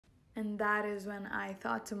And that is when I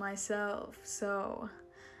thought to myself, so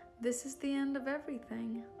this is the end of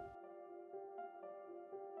everything.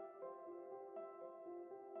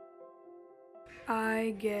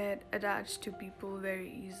 I get attached to people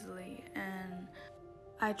very easily, and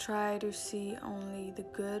I try to see only the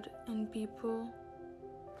good in people.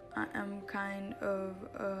 I am kind of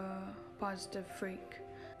a positive freak.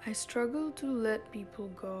 I struggle to let people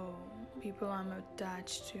go, people I'm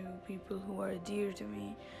attached to, people who are dear to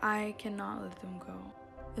me. I cannot let them go.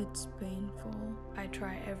 It's painful. I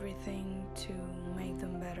try everything to make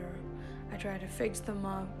them better. I try to fix them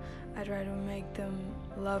up. I try to make them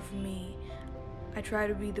love me. I try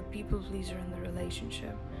to be the people pleaser in the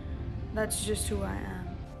relationship. That's just who I am.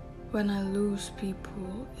 When I lose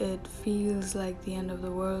people, it feels like the end of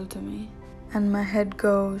the world to me. And my head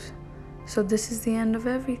goes, so this is the end of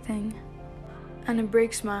everything. And it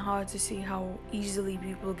breaks my heart to see how easily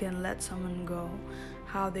people can let someone go,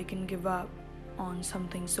 how they can give up on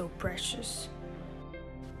something so precious.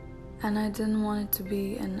 And I didn't want it to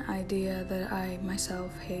be an idea that I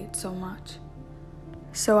myself hate so much.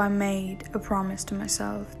 So I made a promise to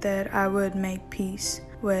myself that I would make peace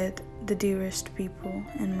with the dearest people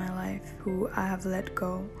in my life who I have let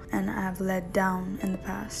go and I have let down in the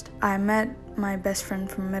past. I met my best friend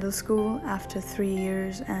from middle school after 3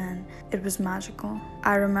 years, and it was magical.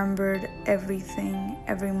 I remembered everything,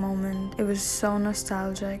 every moment. It was so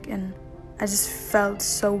nostalgic, and I just felt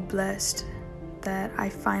so blessed that I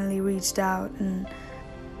finally reached out and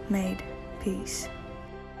made peace.